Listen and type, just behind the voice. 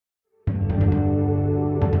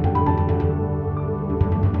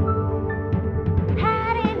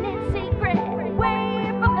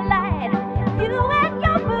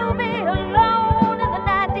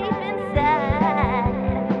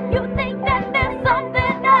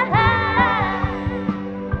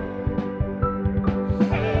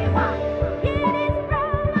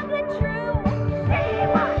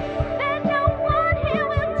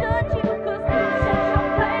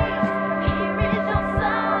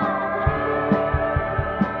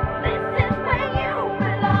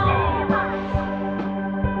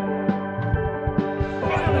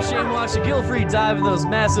Shame Watch, a guilt-free dive in those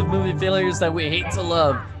massive movie failures that we hate to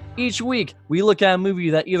love. Each week, we look at a movie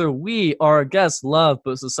that either we or our guests love,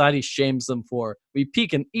 but society shames them for. We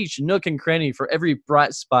peek in each nook and cranny for every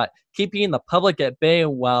bright spot, keeping the public at bay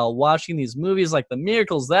while watching these movies like the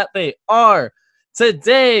miracles that they are.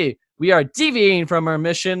 Today, we are deviating from our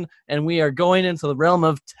mission, and we are going into the realm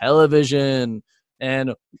of television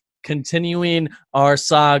and continuing our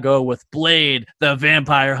saga with Blade, the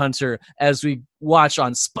Vampire Hunter, as we watch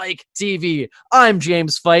on Spike TV. I'm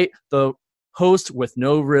James Fight, the host with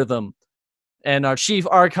no rhythm. And our chief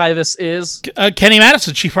archivist is... Kenny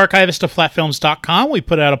Madison, chief archivist of flatfilms.com. We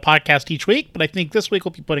put out a podcast each week, but I think this week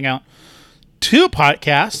we'll be putting out 2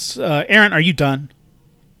 podcasts. Aaron, are you done?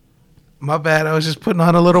 My bad. I was just putting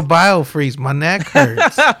on a little bio freeze. My neck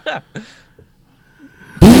hurts.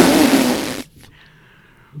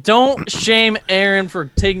 Don't shame Aaron for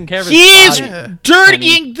taking care of his He's body.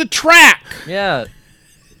 dirtying the track. Yeah.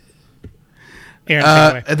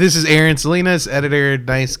 Aaron, this is Aaron Salinas, editor,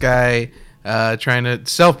 nice guy, trying to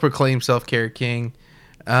self-proclaim self-care king.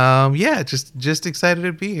 Just excited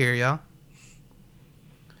to be here, y'all.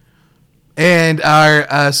 And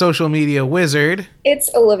our social media wizard. It's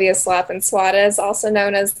Olivia Slappin Suarez, also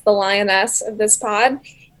known as the lioness of this pod.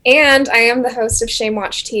 And I am the host of Shame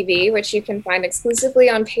Watch TV, which you can find exclusively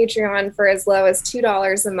on Patreon for as low as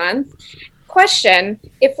 $2 a month. Question,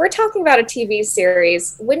 if we're talking about a TV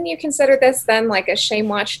series, wouldn't you consider this then like a Shame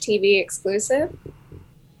Watch TV exclusive?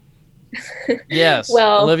 Yes.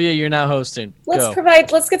 Well, Olivia, you're now hosting.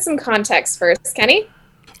 Let's get some context first. Kenny?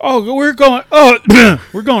 we're going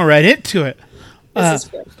right into it. This is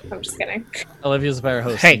good. I'm just kidding. Olivia's a better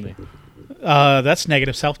host Hey. than me. That's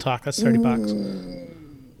negative self-talk. That's $30.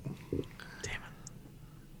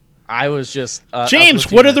 I was just... James,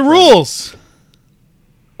 uplifting what are my the friend. rules?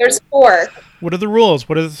 There's 4. What are the rules?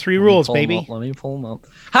 What are the 3 rules, baby? Let me pull them up.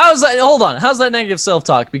 How's that? Hold on. How's that negative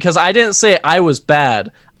self-talk? Because I didn't say I was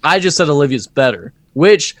bad. I just said Olivia's better,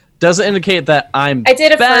 which doesn't indicate that I'm I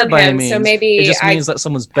did bad affirm by any him, means. so maybe it just means that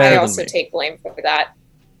someone's better I than also me. take blame for that.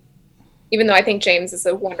 Even though I think James is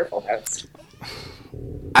a wonderful host.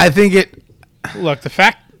 I think it... Look, the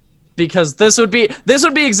fact... Because this would be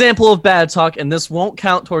example of bad talk, and this won't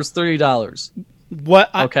count towards $30.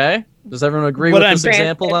 Okay? Does everyone agree with this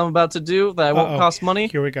example that I'm about to do? That won't cost money?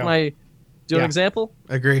 Here we go. Can I do an example?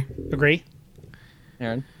 Agree.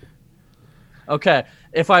 Aaron? Okay.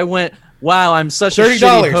 If I went, wow, I'm such a $30.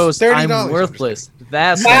 shitty host, I'm $30. worthless.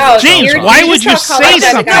 That's Wow, James, why would you say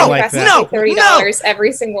something like that? No, $30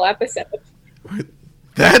 every single episode.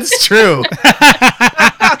 That's true.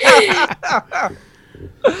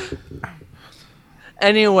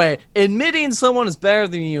 Anyway, admitting someone is better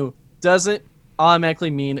than you doesn't automatically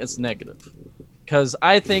mean it's negative. Because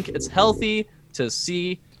I think it's healthy to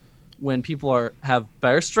see when people have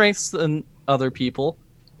better strengths than other people.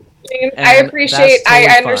 I appreciate, totally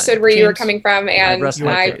I understood fine. where you were James, coming from, and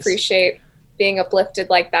I case. appreciate being uplifted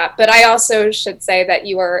like that. But I also should say that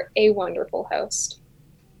you are a wonderful host.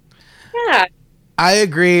 Yeah. I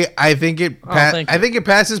agree. I think it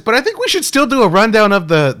passes, but I think we should still do a rundown of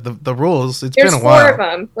the rules. There's been a while. 4 of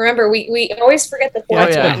them. Remember, we always forget the 4th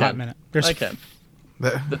Let's yeah. wait a one. hot minute. There's Okay.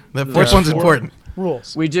 The fourth one's important.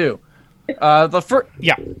 rules. We do. The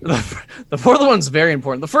 4th one's very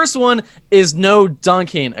important. The first one is no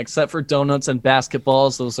dunking, except for donuts and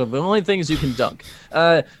basketballs. Those are the only things you can dunk.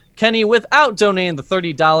 Kenny, without donating the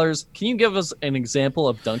 $30, can you give us an example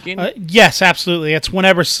of dunking? Yes, absolutely. It's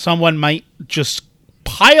whenever someone might just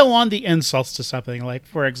pile on the insults to something. Like,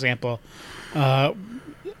 for example, like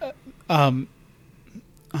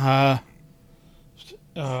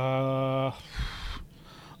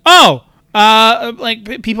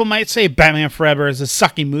people might say Batman Forever is a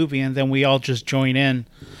sucky movie, and then we all just join in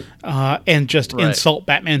and just insult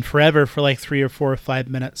Batman Forever for like 3 or 4 or 5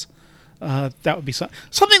 minutes. That would be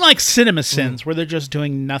something like Cinema Sins, where they're just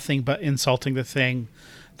doing nothing but insulting the thing.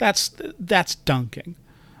 That's dunking.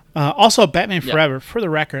 Also, Batman Forever, for the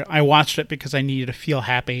record, I watched it because I needed to feel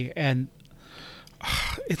happy, and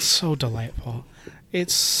it's so delightful.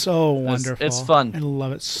 It's so wonderful. It's fun. I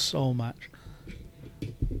love it so much.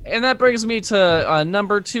 And that brings me to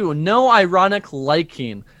number 2, no ironic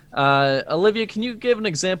liking. Olivia, can you give an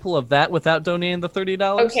example of that without donating the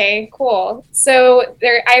 $30? Okay, cool. So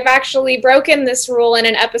I've actually broken this rule in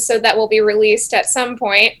an episode that will be released at some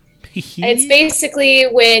point. It's basically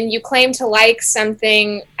when you claim to like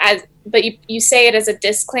something, but you say it as a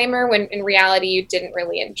disclaimer when in reality you didn't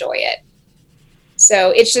really enjoy it.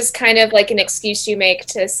 So it's just kind of like an excuse you make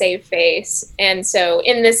to save face. And so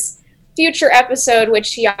in this future episode,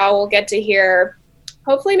 which y'all will get to hear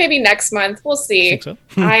Hopefully, maybe next month. We'll see. Think so?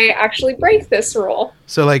 I actually break this rule.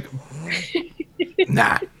 So like,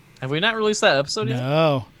 nah. Have we not released that episode yet?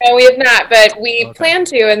 No. No, we have not, but we plan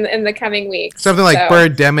to in the coming weeks. Something like so.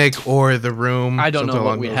 Birdemic or The Room. I don't know something what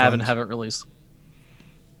along we those have and lines. haven't released.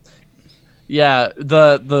 Yeah,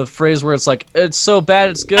 the phrase where it's like, it's so bad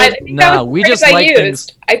it's good. I think that Nah, was the we phrase just I like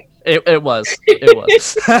used. things. It was. It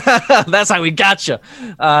was. That's how we gotcha.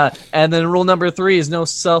 And then rule number 3 is no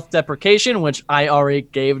self-deprecation, which I already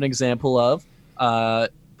gave an example of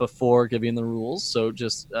before giving the rules. So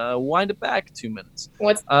just wind it back 2 minutes.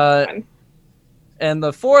 What's and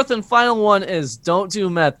the 4th and final one is don't do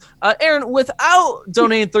meth. Aaron, without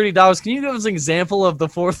donating $30, can you give us an example of the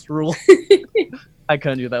 4th rule? I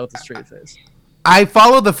couldn't do that with a straight face. I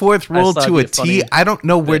follow the 4th rule thought to a it'd be T. funny. I don't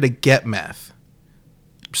know where to get meth.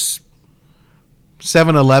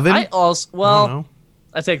 7-Eleven? I also, I well, don't know.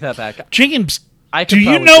 I take that back. James, I could do you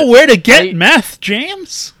probably know where to get I- meth,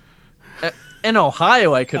 James? in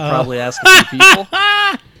Ohio, I could probably ask a few people.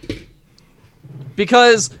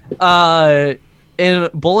 Because in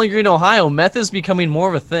Bowling Green, Ohio, meth is becoming more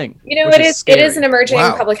of a thing. You know, which it is scary. an emerging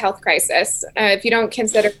Wow. public health crisis. If you don't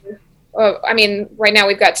consider, I mean, right now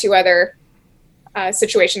we've got 2 other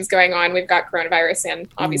situations going on. We've got coronavirus and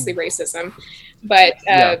obviously racism. But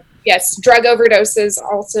Yeah. yes, drug overdoses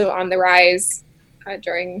also on the rise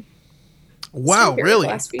during. Wow, Here, really?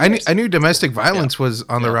 the last few I years. knew domestic violence was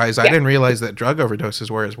on the rise. I Yeah. didn't realize that drug overdoses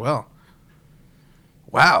were as well.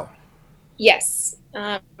 Wow. Yes.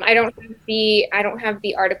 I don't have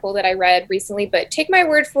the article that I read recently, but take my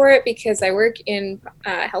word for it because I work in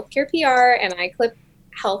healthcare PR and I clip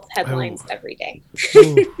health headlines every day.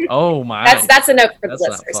 Oh my! That's a note for the That's not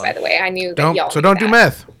listeners, fun. by the way. I knew that y'all. Don't do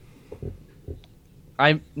meth.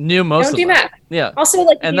 I knew most Don't of do them. meth. Yeah. Also,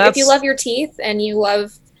 like And if you that's- love your teeth and you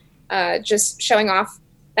love just showing off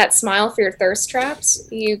that smile for your thirst traps,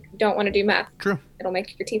 you don't want to do meth. True. It'll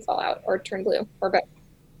make your teeth fall out or turn blue or both.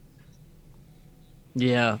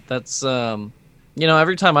 Yeah, that's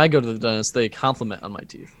every time I go to the dentist, they compliment on my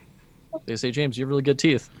teeth. They say, "James, you have really good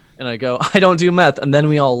teeth," and I go, "I don't do meth," and then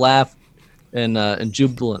we all laugh in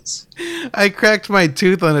jubilance. I cracked my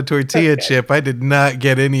tooth on a tortilla Okay. chip. I did not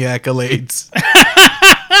get any accolades.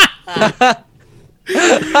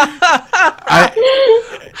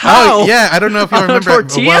 How? Oh, yeah, I don't know if you On a remember. A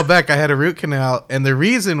tortilla? while back, I had a root canal, and the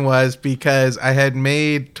reason was because I had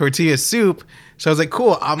made tortilla soup. So I was like,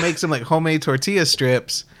 cool, I'll make some like homemade tortilla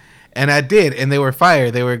strips. And I did, and they were fire.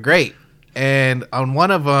 They were great. And on one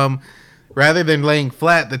of them, rather than laying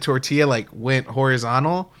flat, the tortilla like went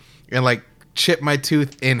horizontal and like chipped my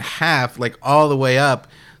tooth in half, like all the way up.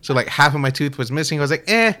 So like half of my tooth was missing. I was like,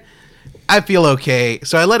 I feel okay.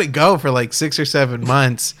 So I let it go for like 6 or 7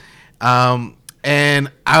 months. And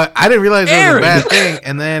I didn't realize it was Aaron! a bad thing.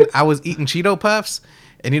 And then I was eating Cheeto Puffs.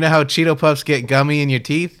 And you know how Cheeto Puffs get gummy in your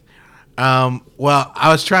teeth? Well, I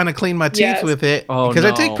was trying to clean my teeth Yes. with it. Oh, Because I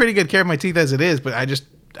no. take pretty good care of my teeth as it is. But I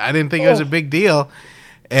didn't think it was a big deal.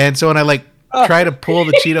 And so when I like try to pull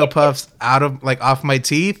the Cheeto Puffs out of like off my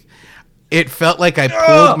teeth, it felt like I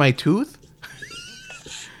pulled my tooth.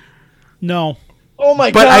 No. Oh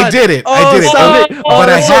my But god! I did it. Oh, I did it. stop it. But I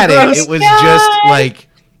that's so had gross. it. It was just like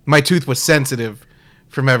my tooth was sensitive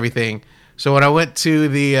from everything. So when I went to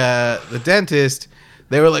the dentist,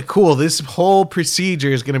 they were like, "Cool, this whole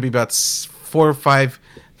procedure is going to be about $4,000 or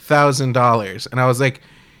 $5,000." And I was like,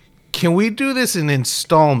 "Can we do this in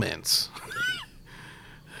installments?"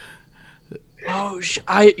 Oh, so So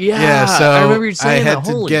I remember you saying had that.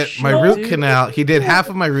 to Holy get shit, my root dude. canal. He did half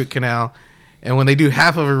of my root canal, and when they do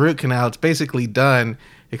half of a root canal, it's basically done.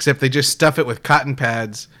 Except they just stuff it with cotton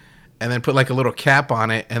pads, and then put like a little cap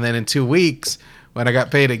on it. And then in 2 weeks, when I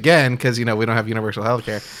got paid again, because we don't have universal health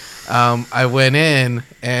care, I went in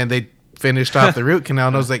and they finished off the root canal,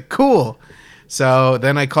 and I was like, cool. So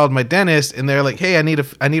then I called my dentist, and they're like, hey, I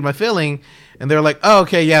need my filling. And they're like, oh,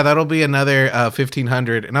 okay, yeah, that'll be another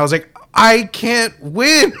 $1,500. And I was like, I can't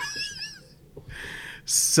win.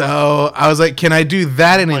 So I was like, can I do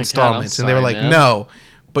that in my God, I'm installments? And they were sorry, like, man. no,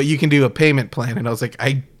 but you can do a payment plan. And I was like,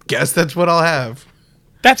 I guess that's what I'll have.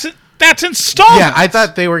 That's it. That's installment. Yeah, I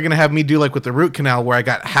thought they were going to have me do like with the root canal where I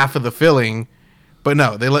got half of the filling. But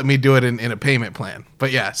no, they let me do it in a payment plan.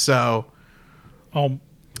 But yeah, so Oh,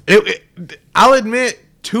 I'll admit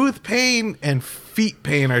tooth pain and feet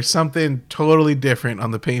pain are something totally different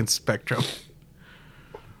on the pain spectrum.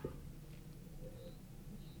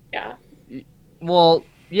 Yeah. Well,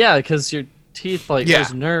 yeah, because your teeth, like Yeah,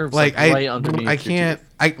 those nerves, like right underneath. I your can't.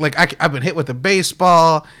 teeth. I've been hit with a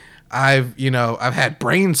baseball. I've had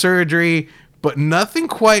brain surgery, but nothing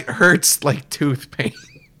quite hurts like tooth pain.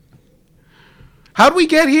 How'd we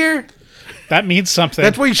get here? That means something.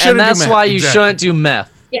 That's why you shouldn't. And that's do meth. why you Exactly. shouldn't do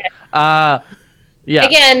meth. Yeah. Yeah.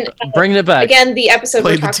 Again, bringing it back. Again, the episode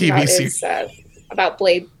Blade we're the talking TV about series. is about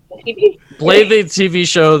Blade TV. Blade the TV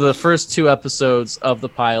show, the first 2 episodes of the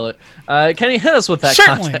pilot. Can you hit us with that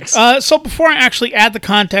Certainly. context? So before I actually add the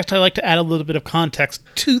context, I like to add a little bit of context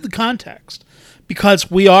to the context.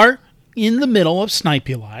 Because we are in the middle of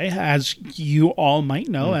Snipuli, as you all might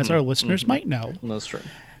know, as our listeners might know. That's true.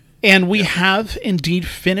 And we have indeed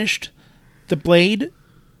finished the Blade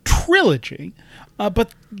trilogy.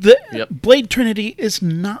 But the Blade Trinity is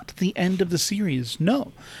not the end of the series.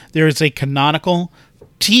 No. There is a canonical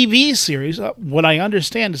TV series. What I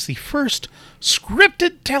understand is the first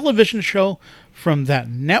scripted television show from that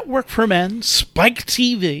network for men, Spike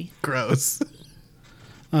TV. Gross.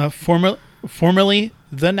 Formerly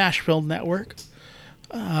the Nashville Network.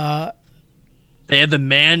 They had the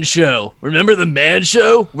Man Show. Remember the Man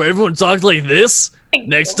Show? Where everyone talked like this?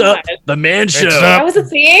 Next up, the Man Show. That was a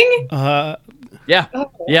thing? Yeah.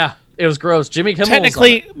 Yeah. It was gross. Jimmy Kimmel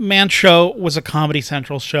Technically, was on it. Man Show was a Comedy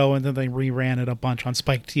Central show, and then they reran it a bunch on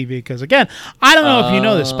Spike TV. Because, again, I don't know if you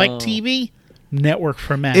know this. Spike TV, network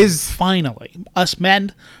for men. Finally. Us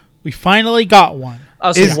men, we finally got one.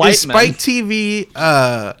 Us Is white Spike men.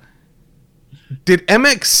 TV? Did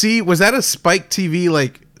MXC? Was that a Spike TV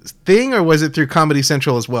like thing, or was it through Comedy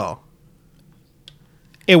Central as well?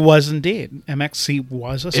 It was indeed. MXC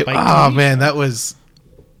was a Spike TV. Oh man, that was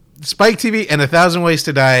Spike TV and 1,000 Ways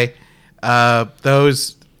to Die.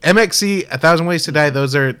 Those MXC, 1,000 Ways to Die.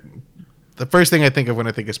 Those are the first thing I think of when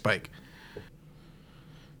I think of Spike.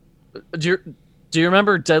 Do you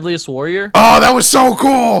remember Deadliest Warrior? Oh, that was so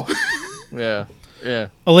cool. Yeah. Yeah.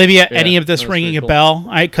 Olivia, any of this that was ringing pretty a cool. bell?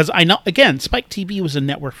 Because I know, again, Spike TV was a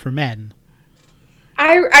network for men.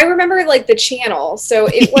 I remember like the channel, so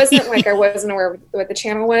it wasn't like I wasn't aware of what the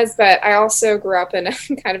channel was, but I also grew up in a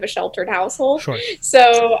kind of a sheltered household. Sure.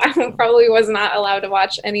 So I probably was not allowed to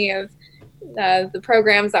watch any of the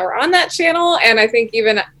programs that were on that channel. And I think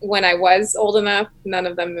even when I was old enough, none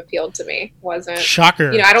of them appealed to me. Wasn't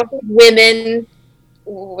Shocker. I don't think women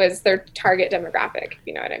was their target demographic.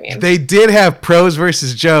 You know what I mean? They did have Pros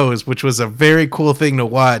versus Joes, which was a very cool thing to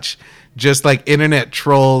watch. Just like internet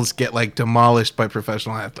trolls get like demolished by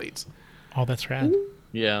professional athletes. Oh, that's rad.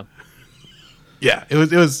 Yeah. Yeah, it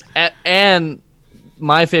was. And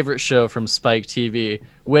my favorite show from Spike TV,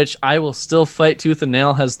 which I will still fight tooth and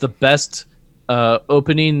nail, has the best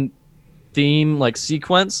opening theme like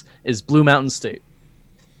sequence, is Blue Mountain State.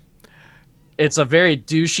 It's a very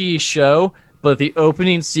douchey show, but the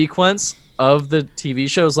opening sequence of the TV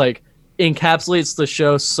show is like encapsulates the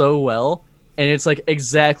show so well. And it's like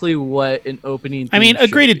exactly what an opening. I mean,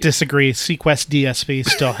 agree to be. disagree. Sequest DSV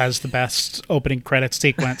still has the best opening credits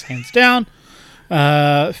sequence, hands down.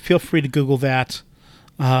 Feel free to Google that.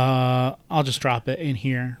 I'll just drop it in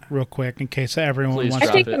here real quick in case everyone Please wants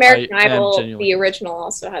I drop to. think it. American I am Idol, genuinely- the original,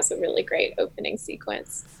 also has a really great opening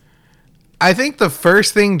sequence. I think the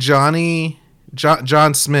first thing John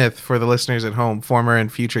Smith, for the listeners at home, former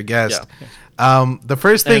and future guest, the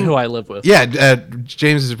first And thing who I live with. Yeah,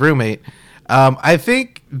 James's roommate. I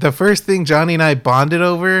think the first thing Johnny and I bonded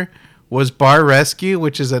over was Bar Rescue,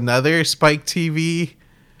 which is another Spike TV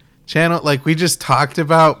channel. Like, we just talked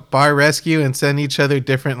about Bar Rescue and sent each other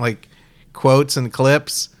different like quotes and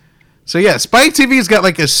clips. So yeah, Spike TV's got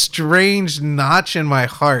like a strange notch in my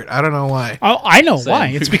heart. I don't know why. Oh, I know Same. why.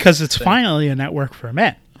 It's because it's finally a network for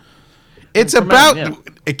men. It's For about men,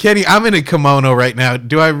 Kenny. I'm in a kimono right now.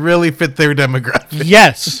 Do I really fit their demographic?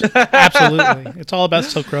 Yes, absolutely. It's all about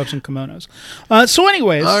silk robes and kimonos. So,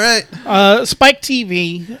 anyways, All right. Spike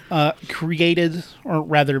TV created, or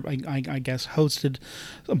rather, I guess, hosted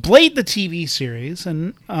Blade the TV series,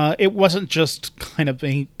 and it wasn't just kind of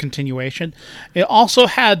a continuation. It also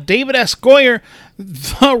had David S. Goyer,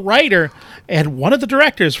 the writer, and one of the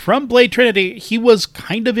directors from Blade Trinity. He was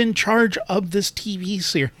kind of in charge of this TV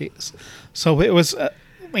series, so it was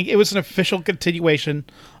an official continuation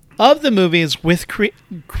of the movies with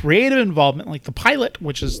creative involvement, like the pilot,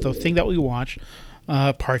 which is the thing that we watched.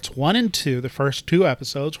 Parts 1 and 2, the first 2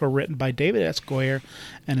 episodes, were written by David S. Goyer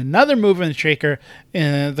and another mover and shaker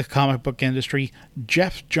in the comic book industry,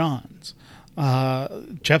 Jeff Johns.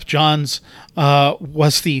 Jeff Johns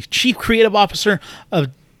was the chief creative officer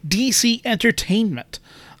of DC Entertainment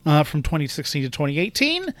from 2016 to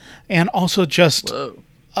 2018, and also just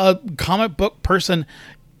a comic book person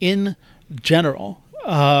in general.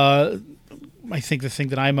 I think the thing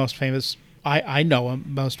that I know him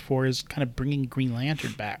most for is kind of bringing Green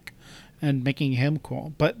Lantern back and making him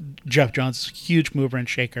cool. But Jeff Johns is a huge mover and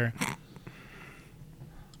shaker.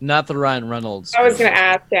 Not the Ryan Reynolds. I was going to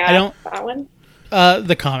ask I don't- that one.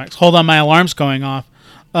 the comics. Hold on, my alarm's going off.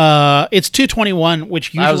 It's 2:21,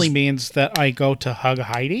 which usually means that I go to hug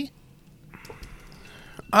Heidi.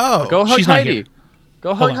 Oh, go hug she's not Heidi. here.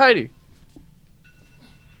 Go hug Heidi.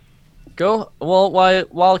 Go. Well,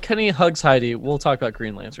 while Kenny hugs Heidi, we'll talk about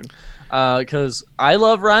Green Lantern. Because I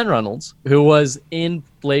love Ryan Reynolds, who was in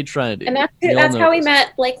Blade Trinity. And that's how we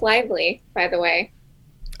met Blake Lively, by the way.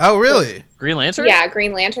 Oh, really? Green Lantern? Yeah,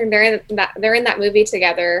 Green Lantern. They're in that movie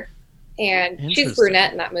together, and she's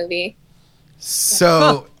brunette in that movie.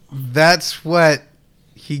 So that's what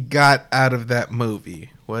he got out of that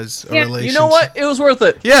movie was a relationship. You know what? It was worth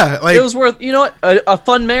it. Yeah, like it was worth. You know what? A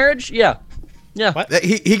fun marriage. Yeah.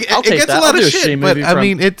 It gets a lot of shit, but I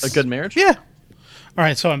mean, it's a good marriage. Yeah. All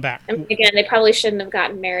right, so I'm back. And again, they probably shouldn't have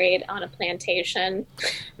gotten married on a plantation.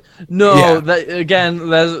 No,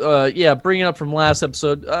 that bringing up from last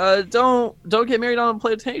episode. Don't get married on a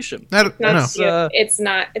plantation. It's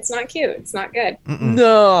not cute. It's not good.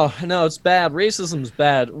 No, it's bad. Racism's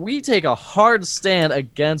bad. We take a hard stand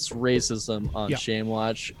against racism on Shame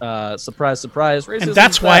Watch. Surprise, surprise. Racism. And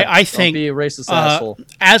that's why I think, don't be a racist asshole.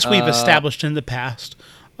 As we've established in the past,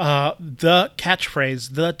 the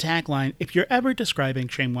catchphrase, the tagline, if you're ever describing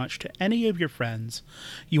Shame Watch to any of your friends,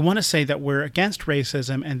 you want to say that we're against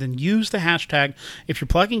racism and then use the hashtag, if you're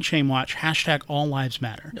plugging Shame Watch, hashtag all lives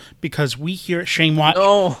matter. Because we here at Shame Watch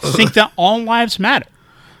think that all lives matter.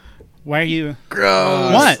 Why are you...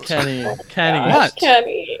 Gross. What? Kenny. What?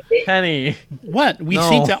 Kenny. What? We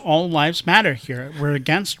think that all lives matter here. We're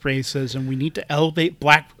against racism. We need to elevate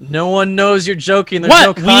black... No one knows you're joking. There's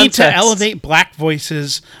no context. We need to elevate black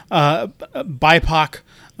voices, BIPOC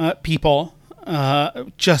people.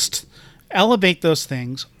 Just elevate those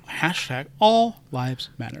things. Hashtag all lives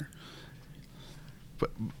matter.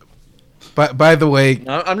 But by the way,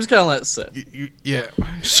 I'm just gonna let it sit. Yeah.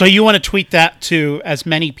 So you want to tweet that to as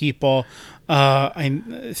many people?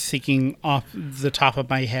 I'm thinking off the top of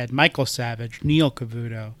my head: Michael Savage, Neil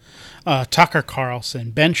Cavuto, Tucker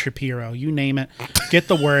Carlson, Ben Shapiro. You name it. Get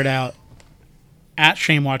the word out at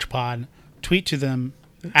ShameWatchPod. Tweet to them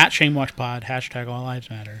at ShameWatchPod. Hashtag all lives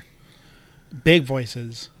matter. Big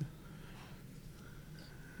voices.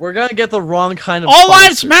 We're going to get the wrong kind of all sponsor.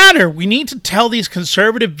 lives matter. We need to tell these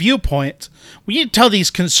conservative viewpoints. We need to tell these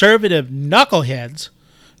conservative knuckleheads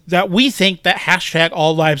that we think that hashtag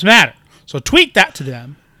all lives matter. So tweet that to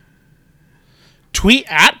them. Tweet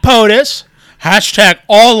at POTUS, hashtag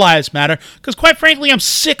all lives matter. Because quite frankly, I'm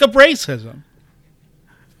sick of racism.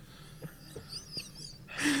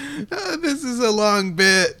 This is a long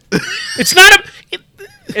bit. It's not a...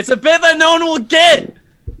 It's a bit that no one will get.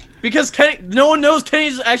 Because no one knows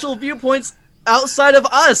Kenny's actual viewpoints outside of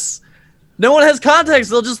us. No one has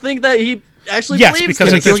context. They'll just think that he actually believes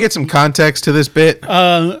because can we get some context to this bit?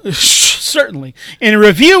 Certainly. In a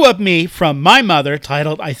review of me from my mother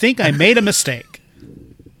titled, I Think I Made a Mistake.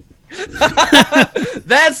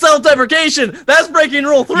 That's self-deprecation. That's breaking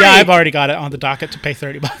rule 3. Yeah, I've already got it on the docket to pay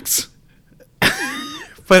 $30.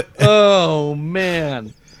 But oh,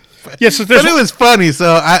 man. Yes, but it was funny,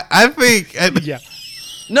 so I think... yeah.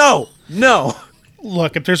 No.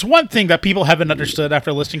 Look, if there's one thing that people haven't understood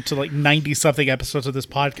after listening to like 90-something episodes of this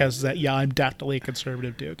podcast is that, I'm definitely a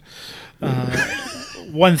conservative dude.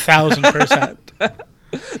 1,000%.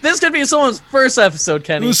 This could be someone's first episode,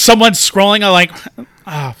 Kenny. Someone's scrolling,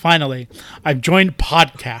 finally, I've joined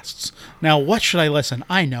podcasts. Now, what should I listen?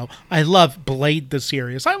 I know. I love Blade the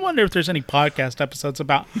series. I wonder if there's any podcast episodes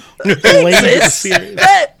about Blade the series.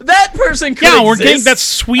 That person could we're exist. getting that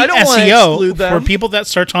sweet SEO for people that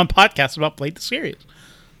search on podcasts about Blade the series.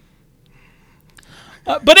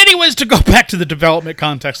 But anyways, to go back to the development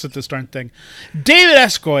context of this darn thing. David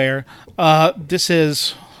S. Goyer, this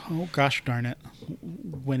is... Oh, gosh darn it.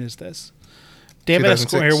 When is this? David S.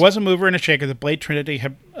 Goyer was a mover and a shaker. The Blade Trinity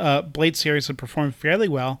Blade series had performed fairly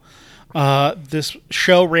well. This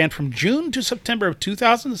show ran from June to September of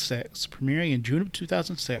 2006, premiering in June of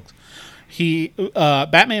 2006.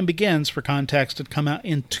 Batman Begins, for context, had come out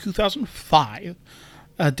in 2005.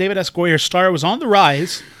 David S. Goyer's star was on the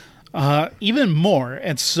rise even more,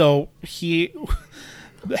 and so he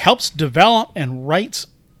helps develop and writes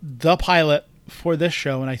the pilot for this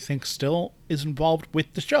show, and I think still is involved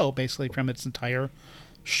with the show, basically from its entire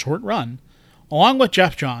short run, along with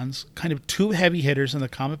Jeff Johns, kind of two heavy hitters in the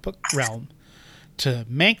comic book realm, to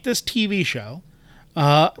make this TV show.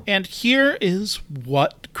 And here is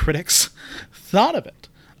what critics thought of it.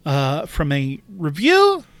 From a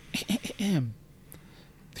review,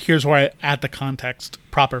 here's where I add the context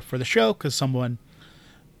proper for the show, because you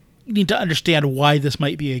need to understand why this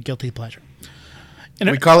might be a guilty pleasure.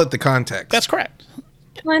 We call it the context. That's correct.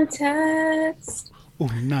 Context. Oh,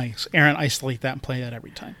 nice. Aaron, isolate that and play that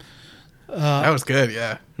every time. That was good,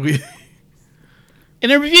 yeah. In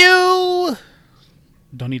a review...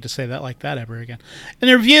 Don't need to say that like that ever again. In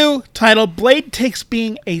a review titled Blade Takes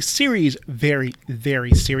Being a Series Very,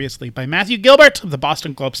 Very Seriously by Matthew Gilbert of the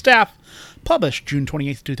Boston Globe staff, published June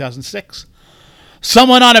 28th, 2006.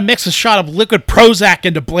 Someone ought to mix a shot of liquid Prozac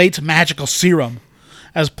into Blade's magical serum.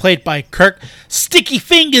 As played by Kirk Sticky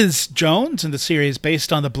Fingers Jones in the series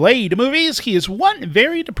based on the Blade movies, he is one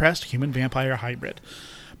very depressed human-vampire hybrid.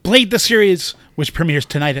 Blade the series, which premieres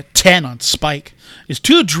tonight at 10 on Spike, is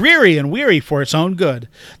too dreary and weary for its own good.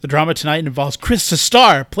 The drama tonight involves Krista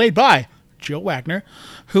Starr, played by Jill Wagner,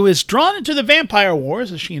 who is drawn into the vampire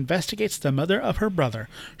wars as she investigates the mother of her brother.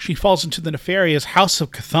 She falls into the nefarious House of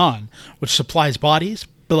Chthon, which supplies bodies,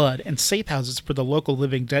 blood, and safe houses for the local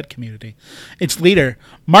living dead community. Its leader,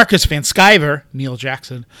 Marcus Van Sciver, Neil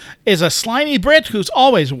Jackson, is a slimy Brit who's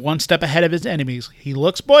always one step ahead of his enemies. He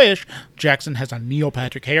looks boyish. Jackson has a Neil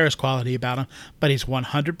Patrick Harris quality about him, but he's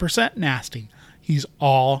 100% nasty. He's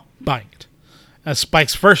all bite. As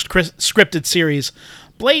Spike's first scripted series,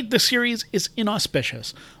 Blade the series is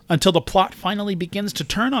inauspicious. Until the plot finally begins to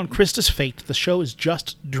turn on Krista's fate, the show is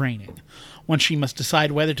just draining. When she must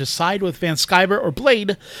decide whether to side with Van Sciver or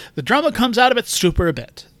Blade, the drama comes out of its stupor a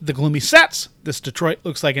bit. The gloomy sets, this Detroit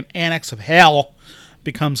looks like an annex of hell,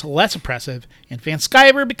 becomes less oppressive, and Van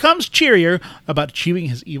Sciver becomes cheerier about achieving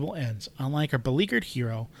his evil ends. Unlike our beleaguered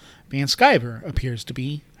hero, Van Sciver appears to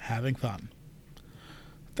be having fun.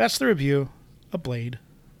 That's the review of Blade,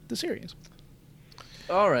 the series.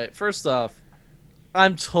 All right, first off,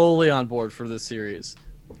 I'm totally on board for this series.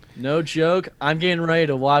 No joke, I'm getting ready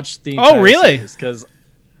to watch the entire series because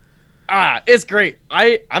it's great.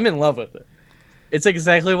 I'm in love with it. It's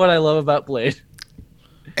exactly what I love about Blade.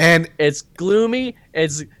 And it's gloomy,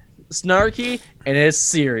 it's snarky, and it's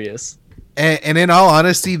serious. And in all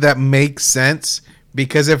honesty, that makes sense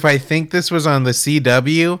because if I think this was on the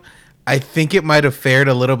CW, I think it might have fared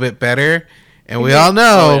a little bit better. And we all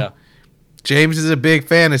know James is a big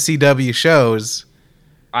fan of CW shows.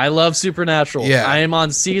 I love Supernatural. Yeah. I am on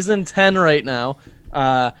season 10 right now.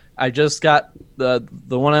 I just got the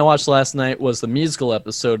one I watched last night was the musical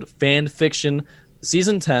episode, Fan Fiction,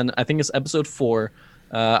 season 10. I think it's episode 4.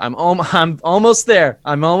 I'm almost there.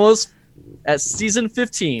 I'm almost at season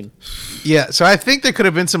 15. Yeah, so I think there could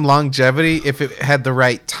have been some longevity if it had the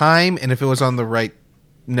right time and if it was on the right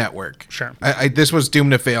network. Sure. This was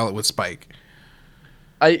doomed to fail with Spike.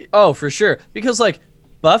 For sure. Because like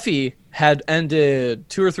Buffy had ended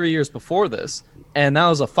 2 or 3 years before this, and that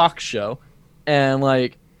was a Fox show, and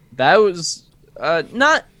like that was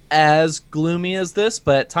not as gloomy as this,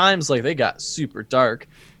 but at times like they got super dark.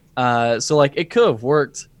 So like it could have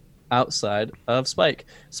worked outside of Spike.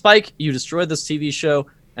 Spike, you destroyed this TV show,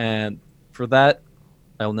 and for that,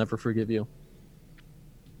 I will never forgive you.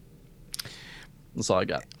 That's all I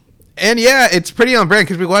got. And yeah, it's pretty on brand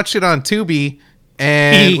because we watched it on Tubi,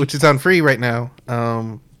 and which is on free right now.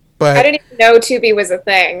 But I didn't even know Tubi was a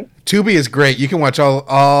thing. Tubi is great. You can watch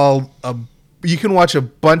you can watch a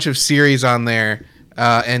bunch of series on there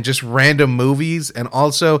and just random movies. And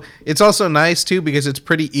also, it's also nice too because it's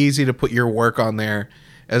pretty easy to put your work on there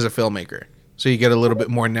as a filmmaker, so you get a little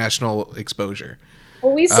bit more national exposure.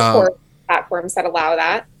 Well, we support platforms that allow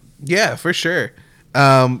that. Yeah, for sure.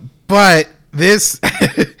 But this.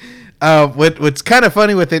 What's kind of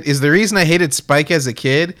funny with it is the reason I hated Spike as a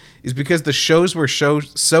kid is because the shows were so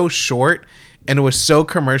short and it was so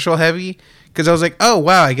commercial heavy. Because I was like, oh,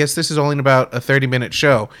 wow, I guess this is only about a 30-minute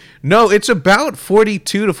show. No, it's about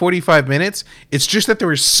 42 to 45 minutes. It's just that there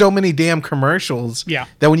were so many damn commercials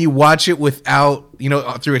that when you watch it without,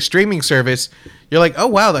 through a streaming service, you're like, oh,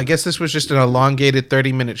 wow, I guess this was just an elongated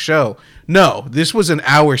 30-minute show. No, this was an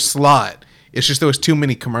hour slot. It's just there was too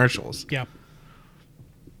many commercials. Yeah.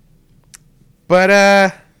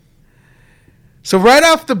 But, so right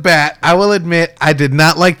off the bat, I will admit I did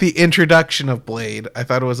not like the introduction of Blade. I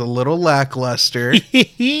thought it was a little lackluster.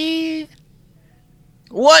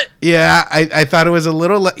 What? Yeah, I thought it was a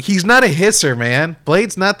little... he's not a hisser, man.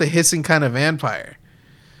 Blade's not the hissing kind of vampire.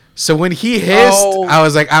 So when he hissed, I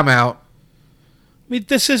was like, I'm out. I mean,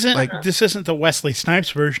 this isn't the Wesley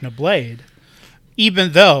Snipes version of Blade.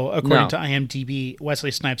 Even though, according to IMDb,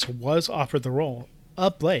 Wesley Snipes was offered the role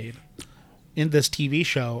of Blade in this TV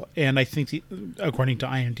show, and I think according to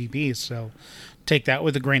IMDb, so take that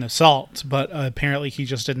with a grain of salt, but apparently he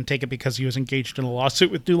just didn't take it because he was engaged in a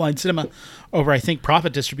lawsuit with New Line Cinema over, I think,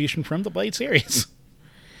 profit distribution from the Blade series.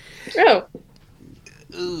 Oh.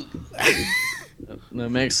 That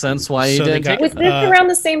makes sense why he didn't take it. Was this around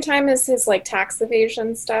the same time as his tax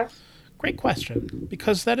evasion stuff? great question,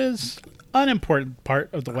 because that is an important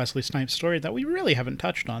part of the Wesley Snipes story that we really haven't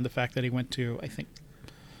touched on. The fact that he went to, I think,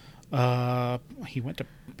 he went to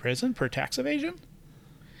prison for tax evasion.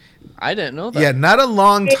 I didn't know that. Yeah, not a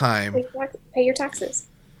long time. Pay your taxes.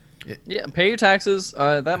 Yeah, pay your taxes.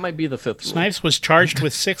 That might be the fifth rule. Snipes was charged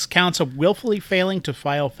with 6 counts of willfully failing to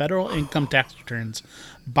file federal income tax returns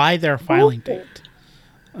by their filing date.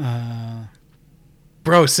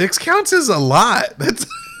 Bro, 6 counts is a lot. That's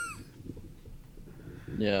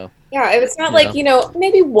Yeah. Yeah, it's not like,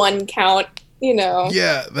 maybe 1 count,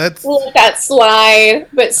 yeah, that's. We'll let that slide,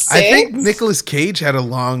 but 6? I think Nicolas Cage had a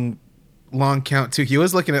long count too. He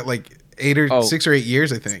was looking at like 6 or 8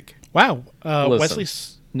 years, I think. Wow. Listen,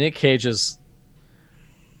 Nick Cage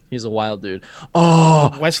he's a wild dude.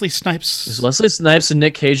 Oh, Wesley Snipes. Is Wesley Snipes and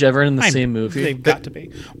Nick Cage ever in the same movie? They've got to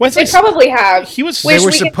be. They probably have. They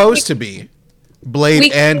were supposed to be.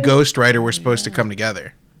 Blade and Ghost Rider were supposed to come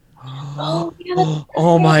together. Oh, yeah,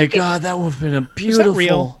 oh my god, that would have been a beautiful. Is that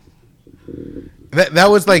real? That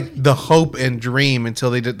was like the hope and dream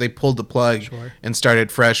until they pulled the plug and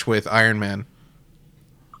started fresh with Iron Man.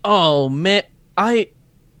 Oh man, I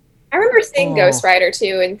remember seeing Ghost Rider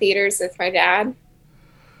 2 in theaters with my dad.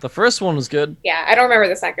 The first one was good. Yeah, I don't remember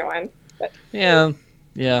the second one. But Yeah.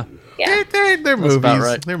 They're movies. About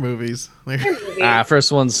right. They're movies.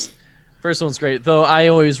 First one's great. Though I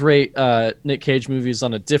always rate Nick Cage movies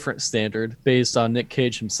on a different standard based on Nick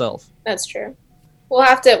Cage himself. That's true. We'll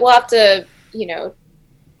have to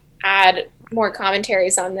add more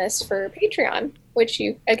commentaries on this for Patreon, which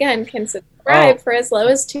you again can subscribe for as low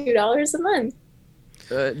as $2 a month.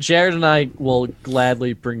 Jared and I will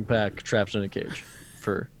gladly bring back Trapped in a Cage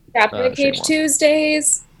for Trapped in a Cage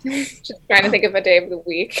Tuesdays. Just trying to think of a day of the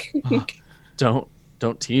week. Don't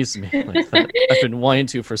tease me like that. I've been wanting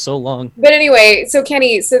to for so long. But anyway, so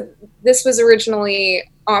Kenny, this was originally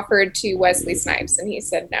offered to Wesley Snipes, and he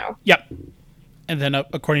said no. Yep. And then,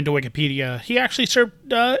 according to Wikipedia, he actually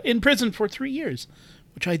served in prison for 3 years,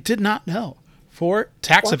 which I did not know, for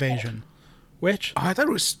tax evasion. Which I thought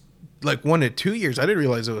it was like 1 to 2 years. I didn't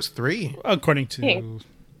realize it was 3. According to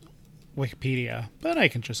Wikipedia. But I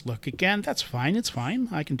can just look again. That's fine. It's fine.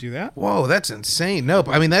 I can do that. Whoa, that's insane. Nope.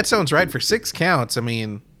 I mean, that sounds right for 6 counts. I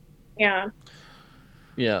mean... Yeah.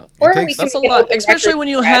 Or that's a lot. Especially when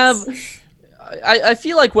you have... I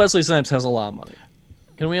feel like Wesley Snipes has a lot of money.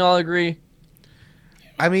 Can we all agree?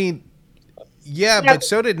 I mean, yeah, but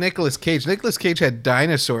so did Nicolas Cage. Nicolas Cage had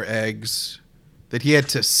dinosaur eggs that he had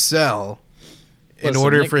to sell in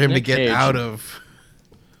order for him to get out of...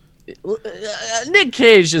 Nick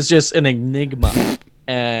Cage is just an enigma,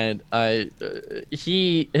 and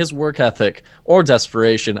his work ethic or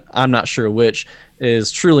desperation, I'm not sure which,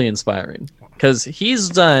 is truly inspiring, because he's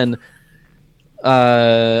done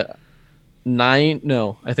I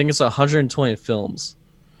think it's 120 films.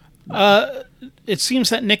 It seems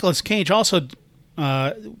that Nicolas Cage also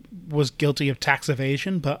was guilty of tax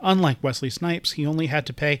evasion, but unlike Wesley Snipes, he only had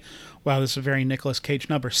to pay, wow, this is a very Nicolas Cage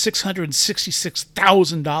number,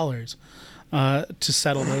 $666,000 to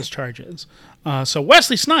settle those charges. So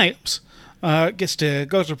Wesley Snipes gets to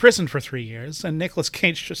go to prison for 3 years, and Nicolas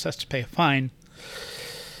Cage just has to pay a fine.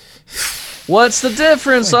 What's the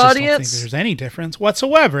difference, I just audience? don't think there's any difference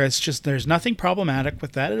whatsoever. It's just there's nothing problematic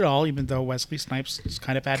with that at all, even though Wesley Snipes has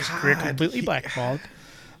kind of had his career completely blackballed.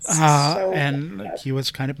 And he was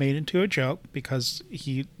kind of made into a joke because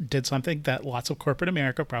he did something that lots of corporate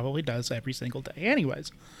America probably does every single day.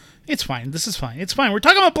 Anyways, it's fine. This is fine. It's fine. We're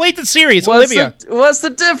talking about Blade the series. Olivia, what's the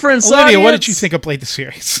difference, Olivia, audience? what did you think of Blade the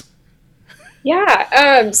series?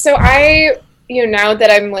 Yeah. So I, now that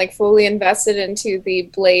I'm like fully invested into the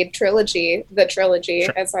Blade trilogy,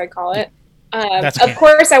 sure, as I call it. Of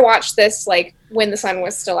course, I watched this like when the sun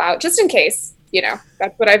was still out, just in case.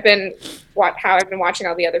 That's what how I've been watching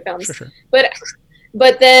all the other films. Sure. But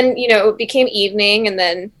then, it became evening, and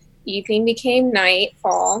then evening became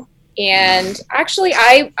nightfall. And actually,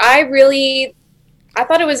 I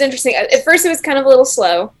thought it was interesting. At first, it was kind of a little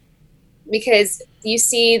slow because you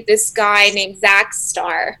see this guy named Zack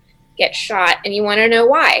Starr get shot, and you want to know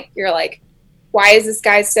why. You're like, why is this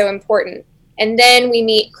guy so important? And then we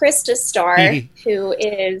meet Krista Starr, who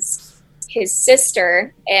is his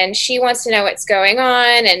sister, and she wants to know what's going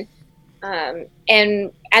on,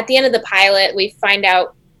 and at the end of the pilot we find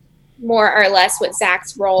out more or less what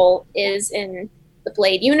Zack's role is in the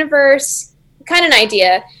Blade universe. Kind of an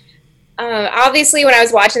idea. Obviously when I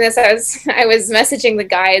was watching this I was messaging the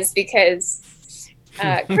guys because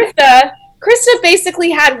Krista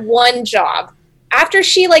basically had one job. After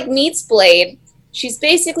she meets Blade, she's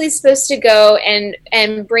basically supposed to go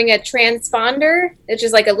and bring a transponder, which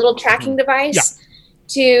is like a little tracking device,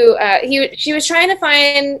 she was trying to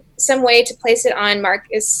find some way to place it on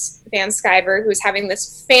Marcus Van Sciver, who was having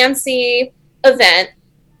this fancy event.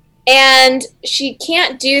 And she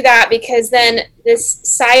can't do that because then this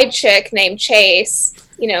side chick named Chase,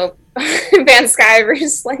 Van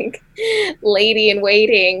Sciver's like lady in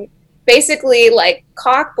waiting, basically like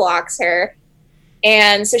cock blocks her.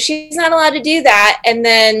 And so she's not allowed to do that. And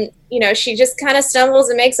then, she just kind of stumbles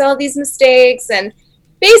and makes all these mistakes. And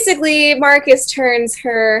basically Marcus turns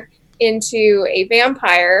her into a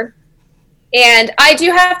vampire. And I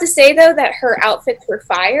do have to say, though, that her outfits were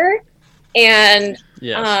fire. And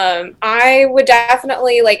yes. I would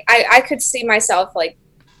definitely, I could see myself,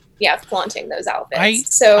 flaunting those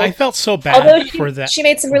outfits. I felt so bad for that. She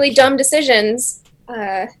made some really dumb decisions.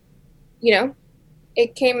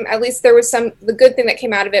 It came, at least there was the good thing that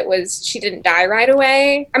came out of it was she didn't die right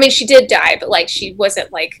away. I mean, she did die, but, she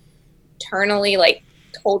wasn't, eternally,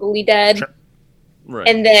 totally dead. Sure. Right.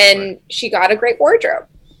 And then she got a great wardrobe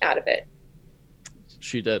out of it.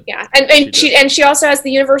 She did. Yeah. And she also has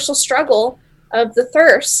the universal struggle of the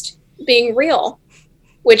thirst being real,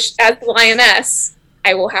 which as the lioness,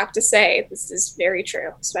 I will have to say this is very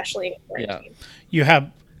true, especially in quarantine. Yeah. You have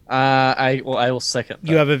I will second that.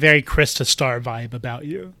 You have a very Krista Starr vibe about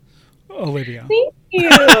you, Olivia. Thank you.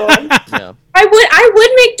 Yeah. I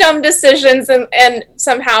would make dumb decisions and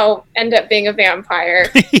somehow end up being a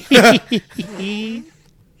vampire.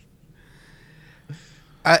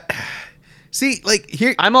 See,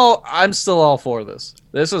 here I'm still all for this.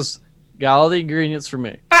 This is got all the ingredients for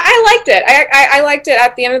me. I liked it. I liked it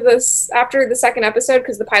at the end of after the second episode,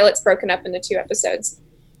 because the pilot's broken up into 2 episodes.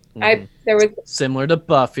 Mm-hmm. There was similar to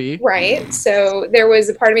Buffy, right? So there was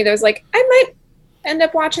a part of me that was like, I might end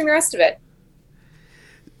up watching the rest of it.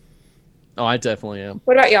 Oh, I definitely am.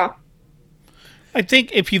 What about y'all? I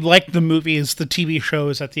think if you like the movies, the TV show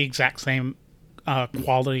is at the exact same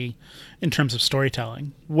quality in terms of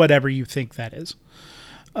storytelling, whatever you think that is.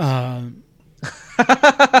 That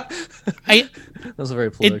was a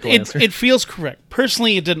very political answer. It feels correct.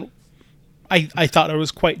 Personally, it didn't. I thought it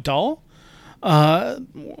was quite dull,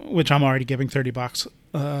 which I'm already giving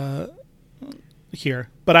 $30 here.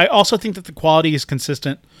 But I also think that the quality is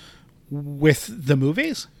consistent with the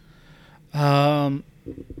movies.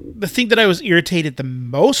 The thing that I was irritated the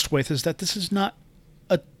most with is that this is not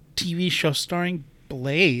a TV show starring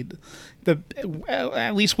Blade.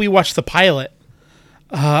 At least we watched the pilot,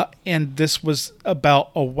 and this was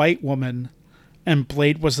about a white woman, and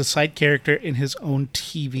Blade was the side character in his own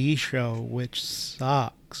TV show, which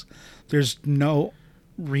sucks. There's no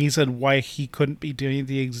reason why he couldn't be doing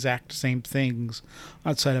the exact same things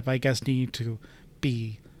outside of, I guess, needing to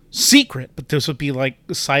be secret, but this would be like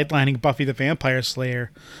sidelining Buffy the Vampire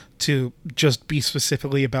Slayer to just be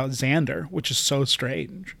specifically about Xander, which is so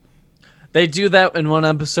strange. They do that in one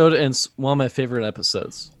episode, and it's one of my favorite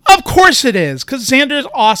episodes. Of course it is, because Xander is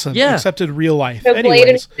awesome, except in real life. So Blade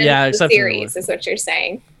is the series, is what you're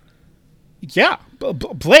saying. Yeah,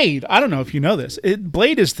 Blade, I don't know if you know this.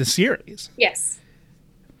 Blade is the series. Yes.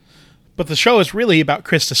 But the show is really about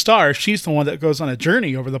Krista Starr. She's the one that goes on a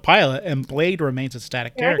journey over the pilot, and Blade remains a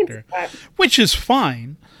static character, which is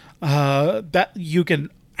fine. That you can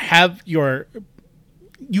have your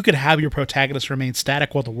protagonist remain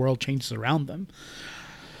static while the world changes around them.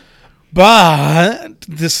 But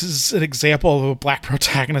this is an example of a black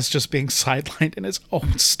protagonist just being sidelined in his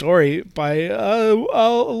own story by a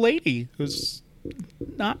lady who's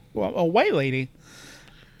not a white lady,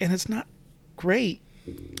 and it's not great.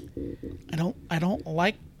 I don't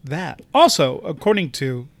like that. Also, according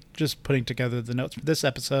to just putting together the notes for this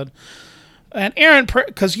episode, and Aaron,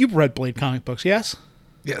 because you've read Blade comic books, yes?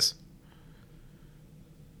 Yes.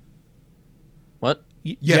 What?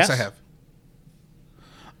 Yes, I have.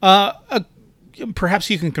 Perhaps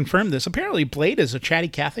you can confirm this. Apparently, Blade is a chatty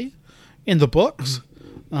Cathy in the books.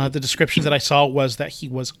 The description that I saw was that he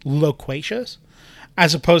was loquacious,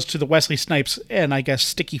 as opposed to the Wesley Snipes and, I guess,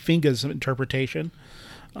 Sticky Fingers interpretation,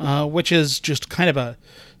 which is just kind of a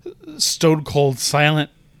stone-cold, silent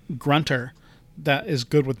grunter that is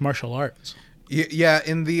good with martial arts. Yeah,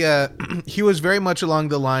 in the he was very much along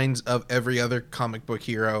the lines of every other comic book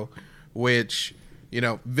hero, which,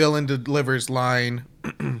 villain delivers line,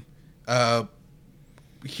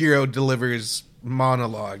 hero delivers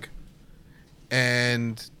monologue,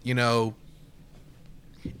 and it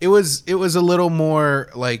was a little more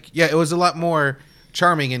it was a lot more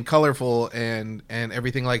charming and colorful and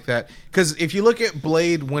everything like that. Because if you look at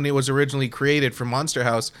Blade when it was originally created for Monster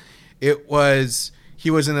House, he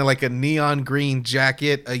was in a neon green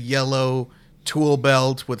jacket, a yellow tool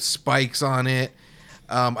belt with spikes on it.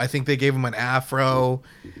 I think they gave him an afro,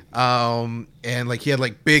 and like he had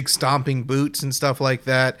like big stomping boots and stuff like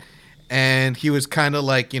that. And he was kind of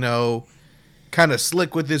like, kind of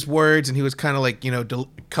slick with his words, and he was kind of like,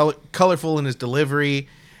 colorful in his delivery.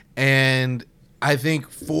 And I think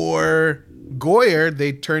for Goyer,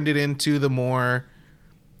 they turned it into the more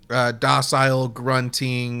docile,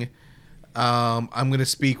 grunting, I'm going to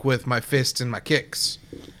speak with my fists and my kicks.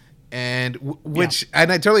 And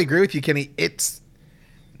and I totally agree with you, Kenny. It's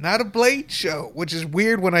not a Blade show, which is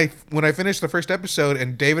weird when I finished the first episode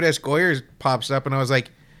and David S. Goyer pops up, and I was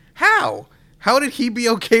like, how? How did he be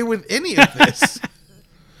okay with any of this?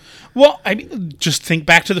 Well, I mean, just think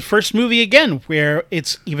back to the first movie again, where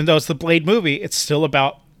it's, even though it's the Blade movie, it's still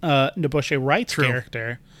about Nobushi Wright's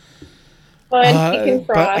character. Fine, he can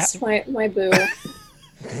frost, my boo.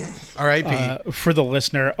 R.I.P. For the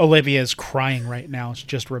listener, Olivia is crying right now. She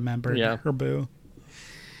just remembered her boo.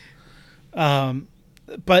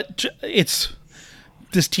 But this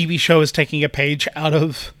TV show is taking a page out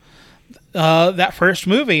of that first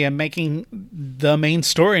movie and making the main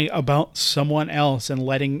story about someone else and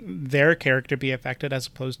letting their character be affected, as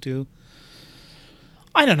opposed to,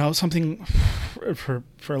 I don't know, something,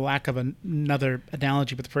 for lack of another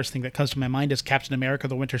analogy, but the first thing that comes to my mind is Captain America: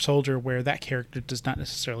 The Winter Soldier, where that character does not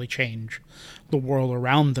necessarily change. The world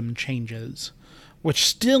around them changes, which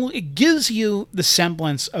still, it gives you the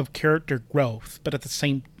semblance of character growth,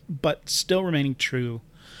 but still remaining true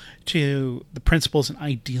to the principles and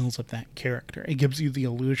ideals of that character. It gives you the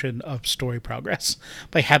illusion of story progress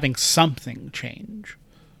by having something change.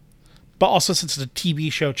 But also, since the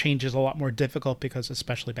TV show, change is a lot more difficult, because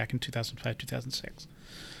especially back in 2005, 2006,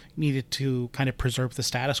 you needed to kind of preserve the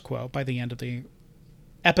status quo by the end of the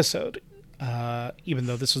episode. Even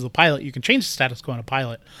though this was a pilot, you can change the status quo in a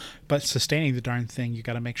pilot, but sustaining the darn thing, you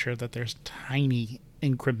got to make sure that there's tiny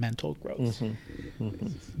incremental growth.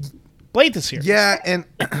 Blade this year. Yeah, and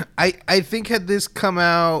I think had this come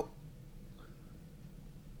out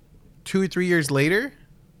 2 or 3 years later,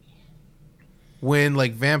 when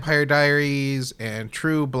like Vampire Diaries and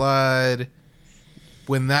True Blood,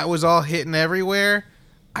 when that was all hitting everywhere,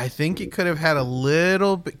 I think it could have had a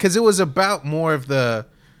little bit, because it was about more of the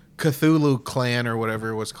Cthulhu clan or whatever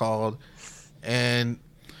it was called, and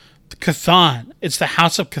Cthon. It's the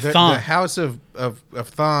House of Cthon. The House of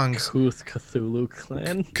Thongs. Cthulhu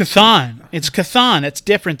clan. Cthon. It's Cthon. It's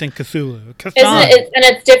different than Cthulhu. Cthon. And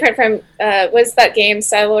it's different from what's that game,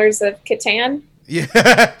 Settlers of Catan?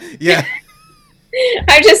 Yeah, yeah.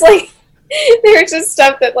 I'm just like, there's just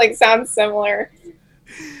stuff that like sounds similar.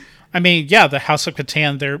 I mean, yeah, the House of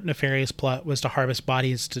Catan, their nefarious plot was to harvest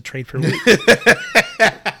bodies to trade for loot.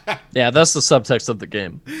 Yeah, that's the subtext of the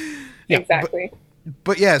game. Yeah, exactly.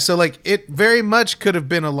 But yeah, so like it very much could have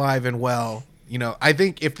been alive and well. I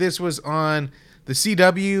think if this was on the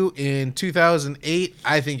CW in 2008,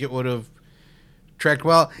 I think it would have tracked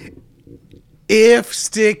well. If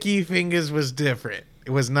Sticky Fingers was different,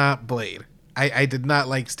 it was not Blade. I did not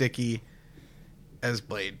like Sticky as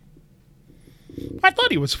Blade. I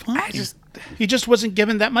thought he was fine. He just wasn't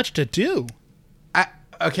given that much to do.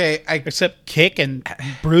 Except kick and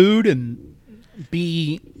brood and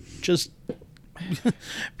be just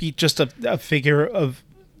a figure of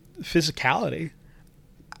physicality.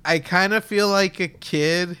 I kind of feel like a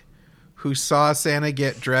kid who saw Santa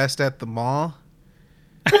get dressed at the mall.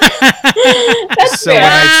 So when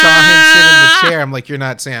I saw him sit in the chair, I'm like, "You're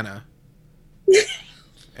not Santa."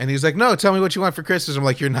 And he's like, "No, tell me what you want for Christmas." I'm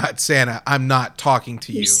like, "You're not Santa. I'm not talking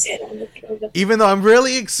to you." Even though I'm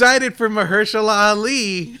really excited for Mahershala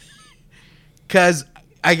Ali, because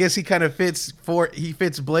I guess he kind of fits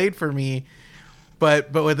Blade for me.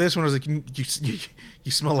 But with this one, I was like,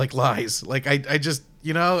 you smell like lies. Like I just,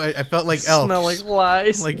 I felt like Elf. Smell like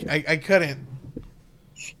lies. Like I couldn't.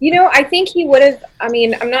 I think he would have. I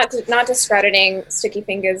mean, I'm not discrediting Sticky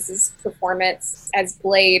Fingers' performance as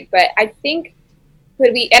Blade, but I think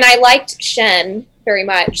would be. And I liked Shen very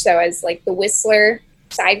much, so as like the Whistler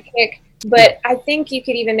sidekick. But I think you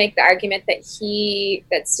could even make the argument that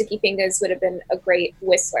Sticky Fingers would have been a great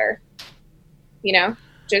Whistler.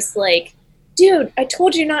 Just like, dude, I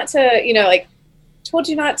told you not to, told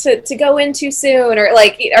you not to go in too soon, or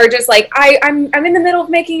just like, I'm in the middle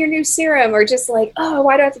of making your new serum, or just like, oh,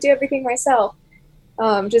 why do I have to do everything myself?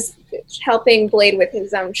 Just helping Blade with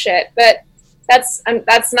his own shit. But that's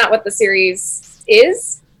not what the series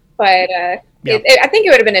is. But I think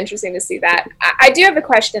it would have been interesting to see that. I do have a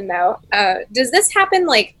question though. Does this happen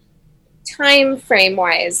like time frame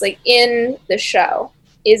wise, like in the show?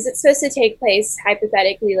 Is it supposed to take place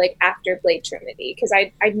hypothetically like after Blade Trinity? Because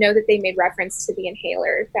I know that they made reference to the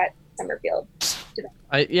inhaler that Summerfield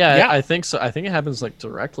I think so. I think it happens like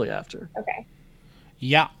directly after. Okay.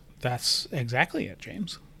 Yeah, that's exactly it,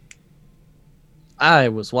 James. I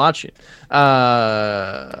was watching. I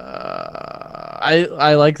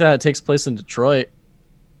like that it takes place in Detroit.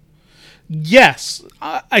 Yes,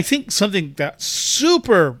 I think something that's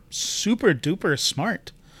super, super duper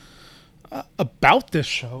smart about this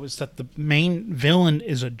show is that the main villain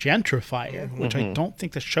is a gentrifier, which I don't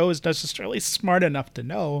think the show is necessarily smart enough to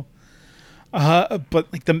know. But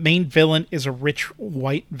like the main villain is a rich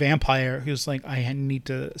white vampire who's like, I need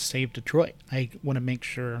to save Detroit. I want to make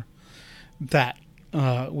sure that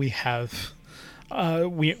we have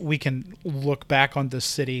we can look back on this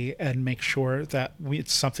city and make sure that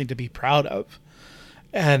it's something to be proud of.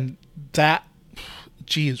 And that,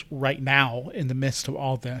 geez, right now in the midst of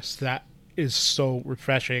all this, that is so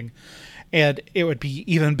refreshing. And it would be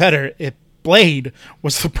even better if Blade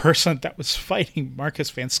was the person that was fighting Marcus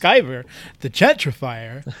Van Sciver, the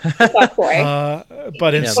gentrifier.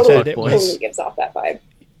 But instead it was... totally gives off that vibe.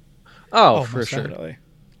 Oh, for sure. Definitely.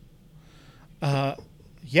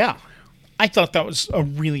 Yeah. I thought that was a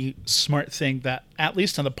really smart thing that, at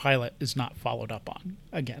least on the pilot, is not followed up on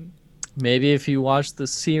again. Maybe if you watch the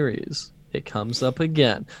series, it comes up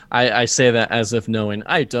again. I say that as if knowing.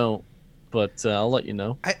 I don't, but I'll let you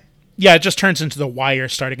know. Yeah, it just turns into The Wire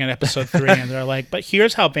starting in episode 3, and they're like, but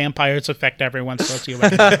here's how vampires affect everyone's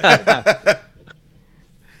socioeconomic.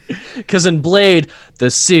 Because in Blade, the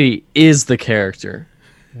city is the character.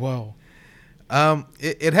 Whoa.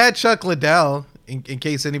 It had Chuck Liddell, in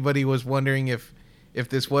case anybody was wondering if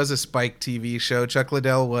this was a Spike TV show. Chuck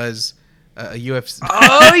Liddell was a UFC.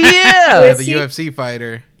 Oh yeah, the UFC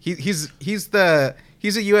fighter. He's a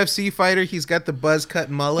UFC fighter. He's got the buzz cut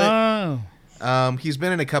mullet. Oh. He's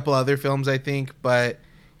been in a couple other films, I think, but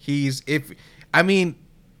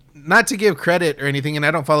not to give credit or anything, and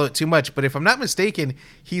I don't follow it too much, but if I'm not mistaken,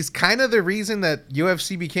 he's kind of the reason that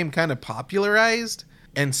UFC became kind of popularized,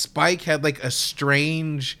 and Spike had like a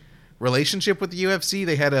strange relationship with the UFC.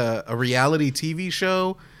 They had a reality TV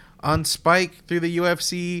show on Spike through the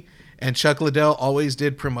UFC, and Chuck Liddell always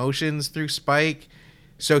did promotions through Spike.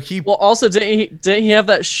 So didn't he have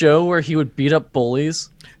that show where he would beat up bullies?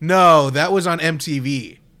 No, that was on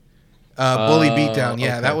MTV. Bully Beatdown.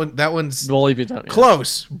 Yeah, okay. That one's Bully Beatdown. Yeah.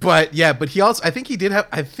 Close, but he also, I think he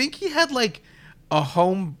had like a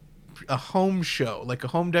home show, like a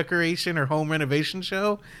home decoration or home renovation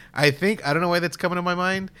show. I don't know why that's coming to my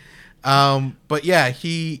mind. But yeah,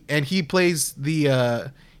 he plays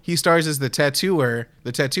he stars as the tattoo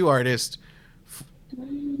artist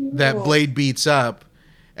that Blade beats up.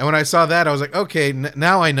 And when I saw that, I was like, okay,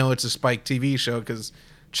 now I know it's a Spike TV show because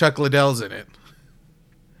Chuck Liddell's in it.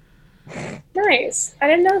 Nice. I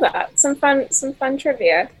didn't know that. Some fun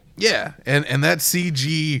trivia. Yeah, and that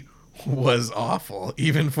CG was awful,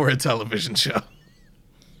 even for a television show.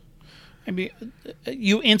 I mean,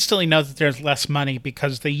 you instantly know that there's less money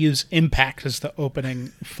because they use Impact as the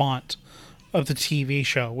opening font of the TV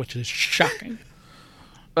show, which is shocking.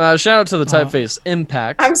 Shout out to the typeface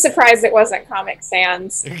Impact. I'm surprised it wasn't Comic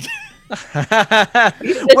Sans. We're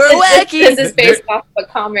wacky. This is based off of a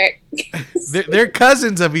comic. They're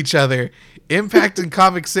cousins of each other. Impact and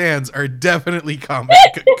Comic Sans are definitely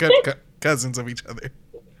cousins of each other.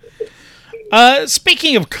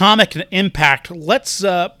 Speaking of comic and Impact, let's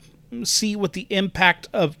see what the impact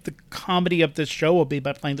of the comedy of this show will be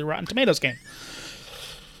by playing the Rotten Tomatoes game.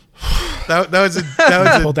 That was a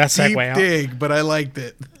deep dig, but I liked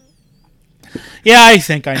it. Yeah, I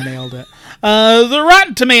think I nailed it. The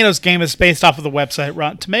Rotten Tomatoes game is based off of the website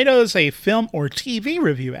Rotten Tomatoes, a film or TV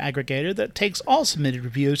review aggregator that takes all submitted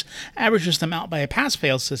reviews, averages them out by a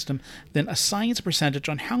pass-fail system, then assigns a percentage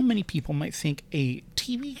on how many people might think a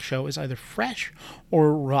TV show is either fresh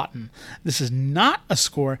or rotten. This is not a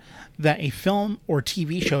score that a film or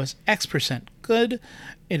TV show is X% good.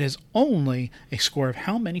 It is only a score of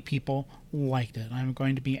how many people liked it. I'm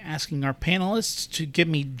going to be asking our panelists to give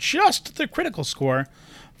me just the critical score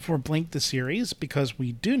for Blink the series because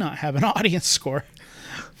we do not have an audience score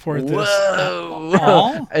for this at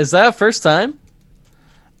all. Is that first time?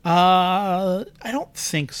 I don't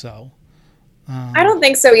think so. I don't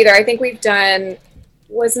think so either. I think we've done,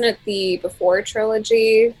 wasn't it the Before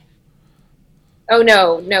trilogy? Oh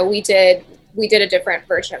no, we did a different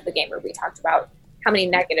version of the game where we talked about how many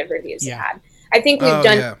negative reviews it had. I think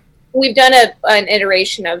we've done an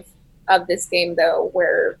iteration of this game though,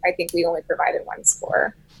 where I think we only provided one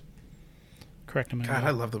score. Correct. God,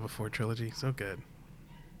 I love the Before trilogy. So good.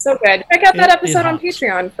 So good. Check out that episode on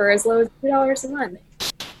Patreon for as low as $2 a month.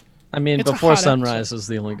 I mean, Before Sunrise is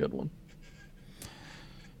the only good one.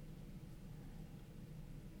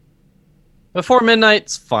 Before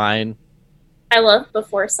Midnight's fine. I love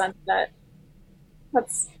Before Sunset.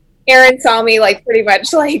 That's Aaron saw me like pretty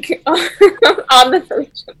much like on the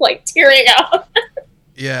verge of like tearing up.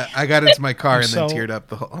 Yeah, I got into my car and then teared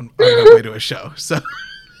up on the way to a show. So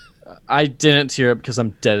I didn't tear up because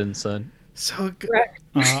I'm dead inside. So good.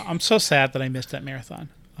 I'm so sad that I missed that marathon,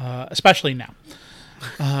 especially now.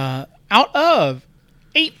 Out of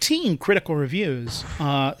 18 critical reviews,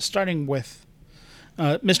 starting with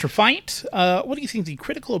Mr. Fight, what do you think the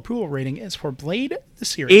critical approval rating is for Blade the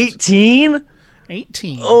series? 18?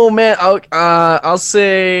 18. Oh man, I'll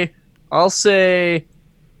say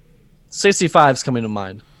 65's coming to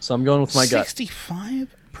mind. So I'm going with my gut.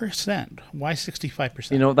 65%. Why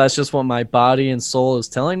 65%? You know, that's just what my body and soul is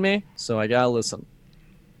telling me, so I gotta listen.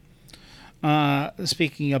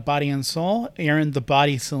 Speaking of body and soul, Aaron the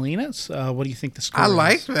Body Salinas, what do you think the score is? I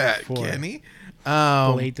like that, Kenny.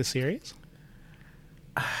 Blade the series?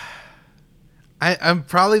 I'm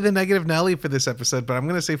probably the negative Nelly for this episode, but I'm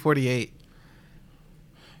going to say 48.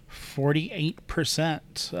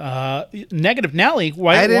 48%. Negative Nelly?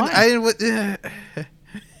 Why?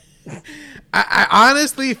 I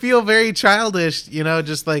honestly feel very childish, you know,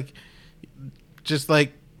 just like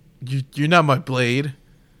you're not my Blade.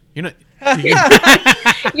 You're not.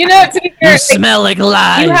 You know, to be fair, You smell like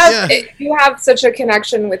lies. You have such a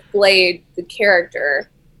connection with Blade, the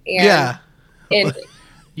character, and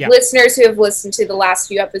listeners who have listened to the last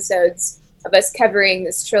few episodes of us covering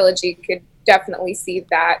this trilogy could definitely see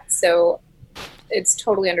that. So it's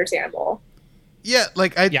totally understandable. Yeah,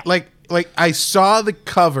 like I saw the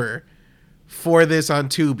cover for this on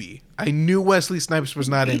Tubi. I knew Wesley Snipes was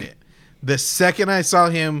not in it. The second I saw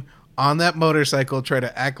him on that motorcycle try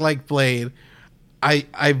to act like Blade,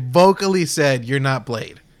 I vocally said, "You're not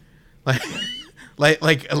Blade."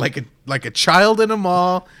 Like a child in a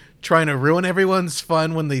mall trying to ruin everyone's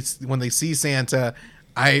fun when they see Santa.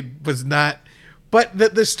 I was not, but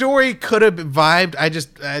the story could have vibed. I just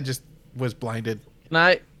was blinded.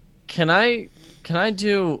 Can I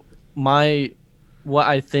do what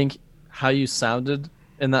I think how you sounded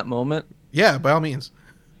in that moment? Yeah, by all means.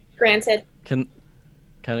 Granted. Can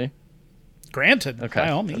I? Granted. Okay. By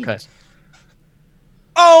all means. Okay.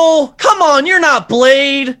 Oh, come on! You're not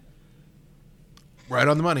Blade. Right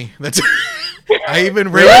on the money. That's. I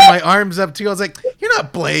even raised my arms up too. I was like, "You're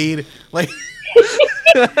not Blade." Like,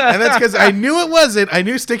 and that's because I knew it wasn't. I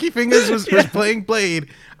knew Sticky Fingers was playing Blade.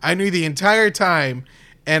 I knew the entire time,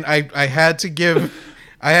 and I had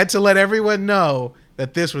to let everyone know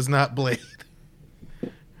that this was not Blade.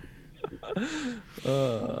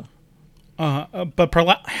 But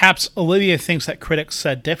perhaps Olivia thinks that critics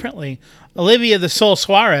said differently. Olivia the Soul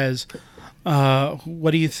Suarez,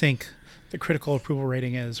 what do you think the critical approval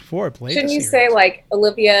rating is for Blade? Shouldn't you say like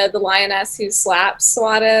Olivia the Lioness who slaps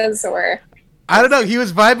Suarez, or? I don't know. He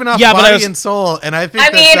was vibing off body and soul, and I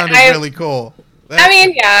think that sounded really cool.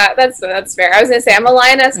 Yeah, that's fair. I was gonna say I'm a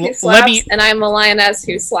lioness who slaps, and I'm a lioness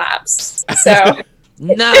who slaps. So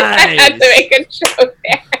nice. I had to make a joke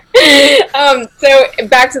there. So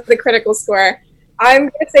back to the critical score. I'm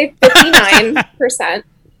gonna say 59%.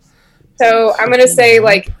 So I'm gonna say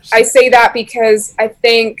I say that because I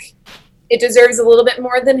think it deserves a little bit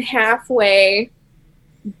more than halfway,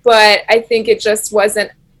 but I think it just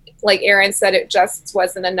wasn't, like Aaron said, it just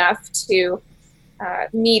wasn't enough to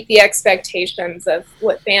meet the expectations of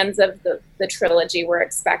what fans of the trilogy were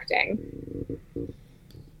expecting.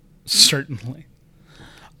 Certainly.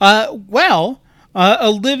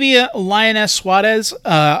 Olivia Lioness Suarez,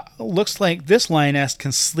 looks like this lioness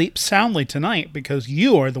can sleep soundly tonight because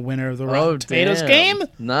you are the winner of the Rotten Tomatoes game.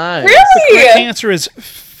 Nice. Really? The correct answer is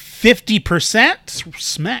 50%.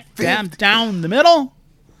 Smack down the middle.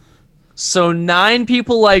 So 9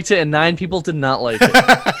 people liked it and 9 people did not like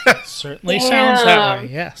it. Certainly sounds that way,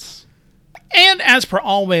 yes. And as per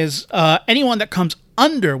always, anyone that comes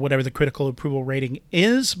under whatever the critical approval rating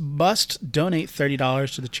is must donate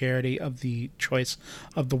 $30 to the charity of the choice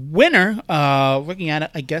of the winner. Looking at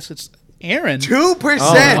it, I guess it's Aaron. 2%.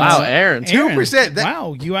 Oh, wow, Aaron. 2%.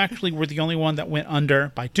 Wow, you actually were the only one that went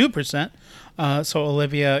under by 2%. So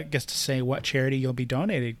Olivia gets to say what charity you'll be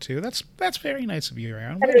donating to. That's very nice of you,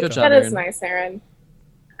 Aaron. Good job, that is nice, Aaron.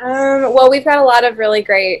 Well, we've got a lot of really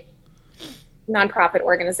great nonprofit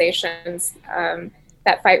organizations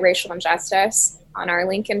that fight racial injustice on our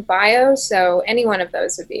link in bio, so any one of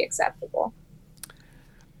those would be acceptable.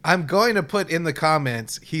 I'm going to put in the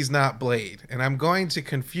comments, he's not Blade, and I'm going to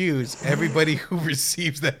confuse everybody who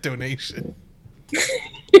receives that donation.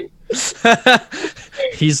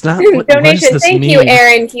 He's not. Donation. Thank you,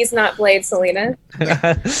 Aaron. He's not Blade Selena.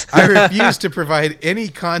 I refuse to provide any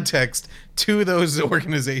context to those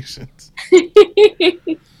organizations.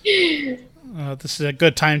 This is a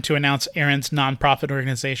good time to announce Aaron's nonprofit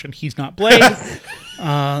organization. He's Not Blade.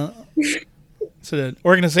 It's an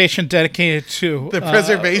organization dedicated to the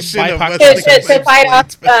preservation of to fight off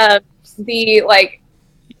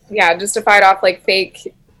just to fight off like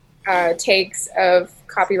fake takes of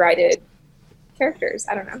copyrighted characters.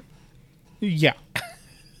 I don't know. Yeah.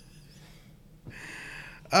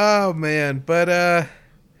 Oh man, but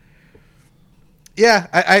yeah,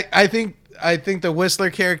 I think the Whistler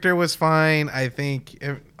character was fine. I think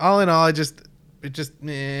all in all, it just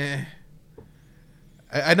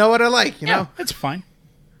I know what I like, you know. It's fine.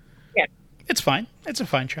 Yeah, it's fine. It's a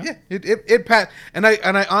fine show. Yeah, it and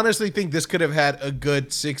I honestly think this could have had a good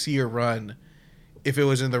 6-year run if it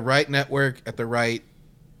was in the right network at the right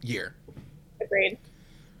year. Agreed.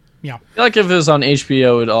 Yeah, I feel like if it was on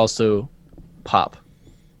HBO, it'd also pop.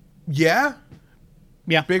 Yeah.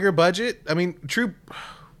 Bigger budget. I mean,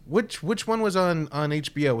 Which one was on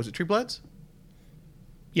HBO? Was it True Bloods?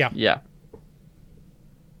 Yeah.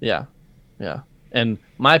 And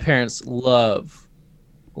my parents love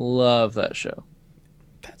that show.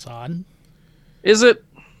 That's odd. Is it?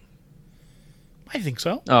 I think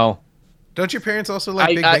so. Oh. Don't your parents also like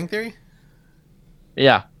Big Bang Theory?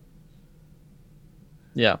 Yeah.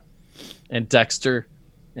 Yeah. And Dexter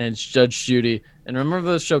and Judge Judy. And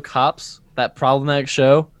remember the show Cops? That problematic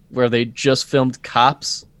show where they just filmed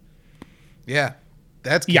Cops? Yeah.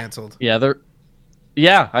 That's canceled.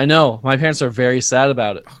 Yeah, I know. My parents are very sad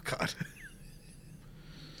about it. Oh, God.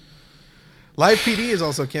 Live PD is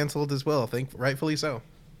also canceled as well. Rightfully so.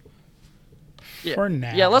 Yeah. For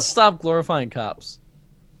now. Yeah, let's stop glorifying cops.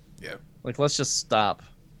 Yeah. Like, let's just stop.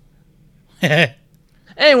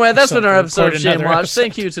 Anyway, that's been our episode of Shame Watch.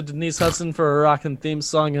 Thank you to Denise Hudson for our rockin' theme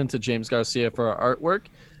song and to James Garcia for our artwork.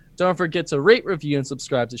 Don't forget to rate, review, and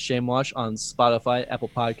subscribe to Shame Watch on Spotify, Apple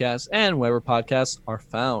Podcasts, and wherever podcasts are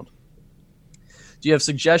found. Do you have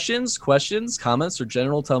suggestions, questions, comments, or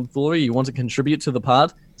general tomfoolery you want to contribute to the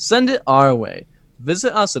pod? Send it our way.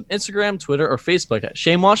 Visit us on Instagram, Twitter, or Facebook at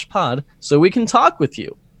ShameWatchPod so we can talk with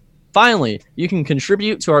you. Finally, you can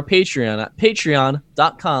contribute to our Patreon at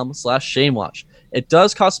patreon.com/ShameWatch. It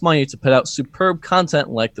does cost money to put out superb content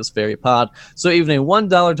like this very pod, so even a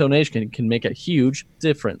 $1 donation can make a huge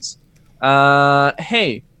difference.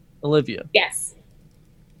 Hey, Olivia. Yes.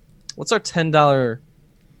 What's our $10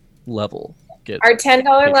 level? Our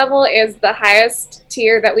 $10 level is the highest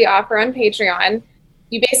tier that we offer on Patreon.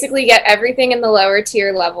 You basically get everything in the lower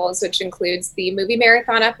tier levels, which includes the movie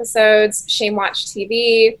marathon episodes, Shame Watch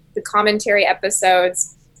TV, the commentary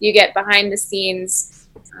episodes. You get behind the scenes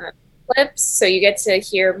clips, so you get to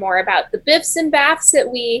hear more about the biffs and baths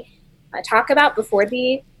that we talk about before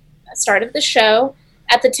the start of the show.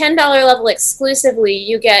 At the $10 level exclusively,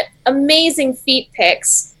 you get amazing feet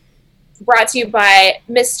pics brought to you by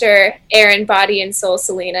Mr. Aaron Body and Soul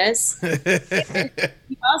Salinas.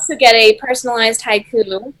 You also get a personalized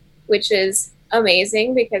haiku, which is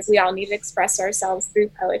amazing because we all need to express ourselves through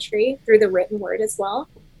poetry, through the written word as well.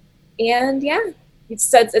 And yeah,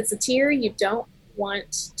 it's a tier you don't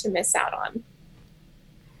want to miss out on.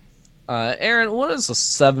 Aaron, what does a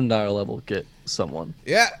 $7 level get someone?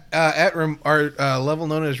 Yeah, at our level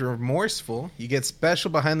known as Remorseful, you get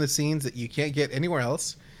special behind the scenes that you can't get anywhere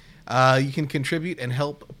else. You can contribute and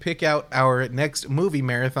help pick out our next movie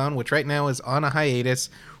marathon, which right now is on a hiatus.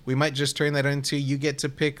 We might just turn that into you get to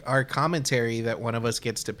pick our commentary that one of us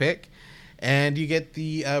gets to pick, and you get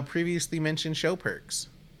the previously mentioned show perks.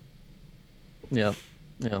 Yeah.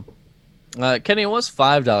 Kenny, what's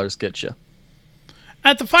 $5 get you?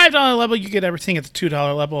 At the $5 level, you get everything at the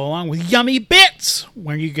 $2 level, along with Yummy Bits,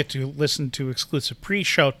 where you get to listen to exclusive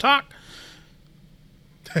pre-show talk.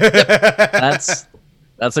 That's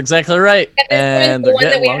exactly right. And the one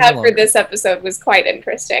that we have for this episode was quite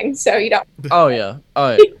interesting. So you don't. Oh yeah.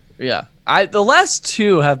 The last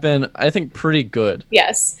two have been, I think, pretty good.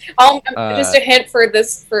 Yes. Just a hint for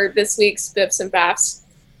this week's Biffs and Baths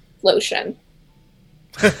lotion.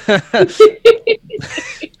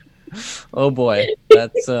 Oh boy,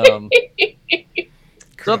 that's So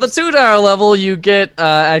at the $2 level, you get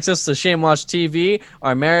access to Shame Watch TV,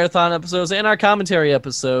 our marathon episodes, and our commentary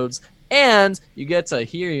episodes. And you get to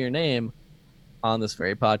hear your name on this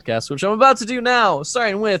very podcast, which I'm about to do now,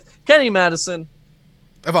 starting with Kenny Madison.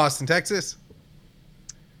 Of Austin, Texas.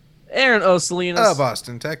 Aaron O. Salinas. Of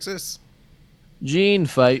Austin, Texas. Gene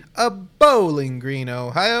Fight. Of Bowling Green,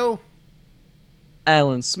 Ohio.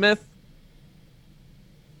 Alan Smith.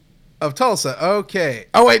 Of Tulsa, okay.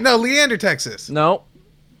 Oh, wait, no, Leander, Texas. No.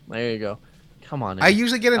 There you go. Come on. I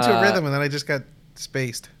usually get into a rhythm and then I just got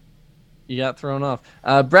spaced. You got thrown off.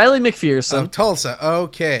 Bradley McPherson. Of Tulsa.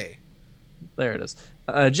 Okay. There it is.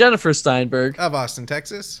 Jennifer Steinberg. Of Austin,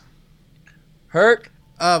 Texas. Herc.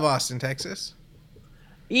 Of Austin, Texas.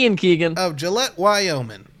 Ian Keegan. Of Gillette,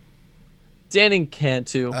 Wyoming. Danny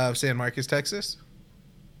Cantu. Of San Marcos, Texas.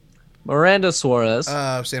 Miranda Suarez.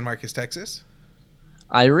 Of San Marcos, Texas.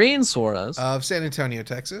 Irene Suarez. Of San Antonio,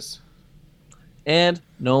 Texas. And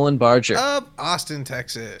Nolan Barger. Of Austin,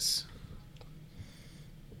 Texas.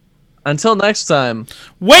 Until next time.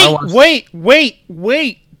 Wait,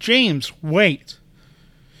 James, wait.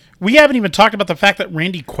 We haven't even talked about the fact that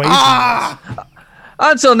Randy Quaid.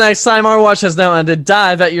 Until next time, our watch has now ended.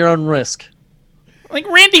 Dive at your own risk. Like,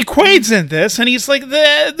 Randy Quaid's in this, and he's like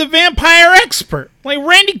the vampire expert. Like,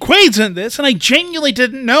 Randy Quaid's in this, and I genuinely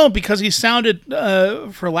didn't know because he sounded,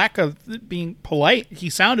 for lack of being polite, he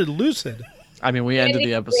sounded lucid. I mean, we ended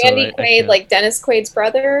the episode. Randy Quaid, like Dennis Quaid's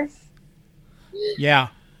brother. Yeah.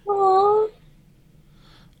 Aww.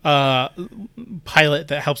 Pilot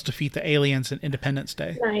that helps defeat the aliens in Independence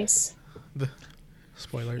Day. Nice.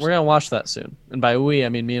 Spoilers. We're going to watch that soon. And by we, I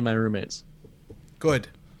mean me and my roommates. Good.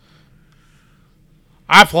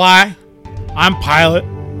 I fly. I'm pilot.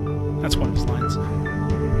 That's one of his lines.